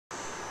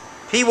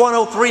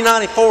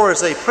P10394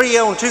 is a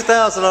pre-owned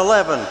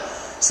 2011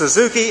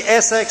 Suzuki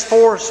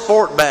SX4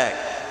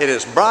 Sportback. It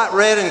is bright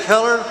red in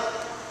color.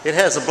 It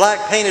has the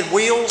black painted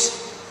wheels.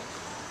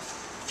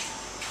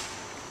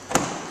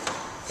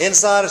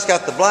 Inside it's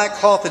got the black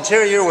cloth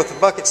interior with the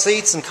bucket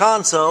seats and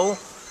console.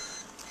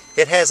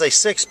 It has a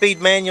 6-speed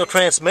manual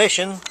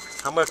transmission.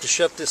 I'm going to have to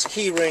shut this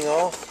key ring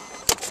off.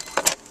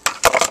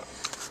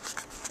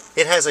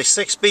 It has a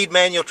 6-speed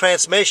manual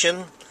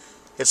transmission.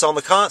 It's on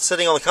the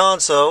sitting on the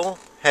console.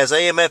 Has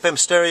AM/FM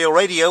stereo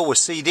radio with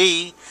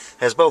CD.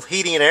 Has both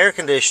heating and air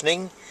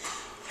conditioning.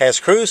 Has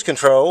cruise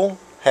control.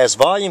 Has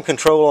volume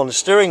control on the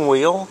steering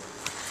wheel.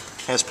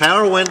 Has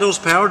power windows,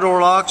 power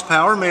door locks,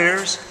 power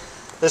mirrors.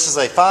 This is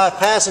a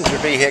 5-passenger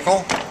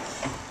vehicle.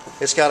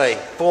 It's got a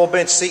full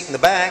bench seat in the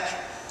back.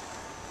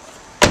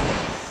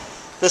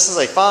 This is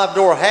a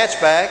 5-door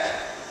hatchback.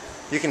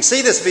 You can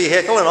see this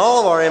vehicle in all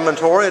of our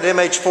inventory at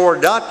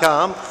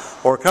mhford.com,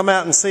 or come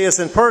out and see us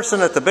in person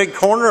at the big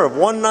corner of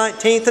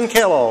 119th and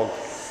Kellogg.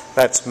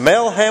 That's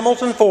Mel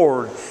Hamilton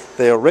Ford,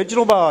 the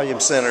original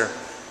volume center.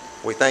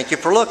 We thank you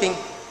for looking.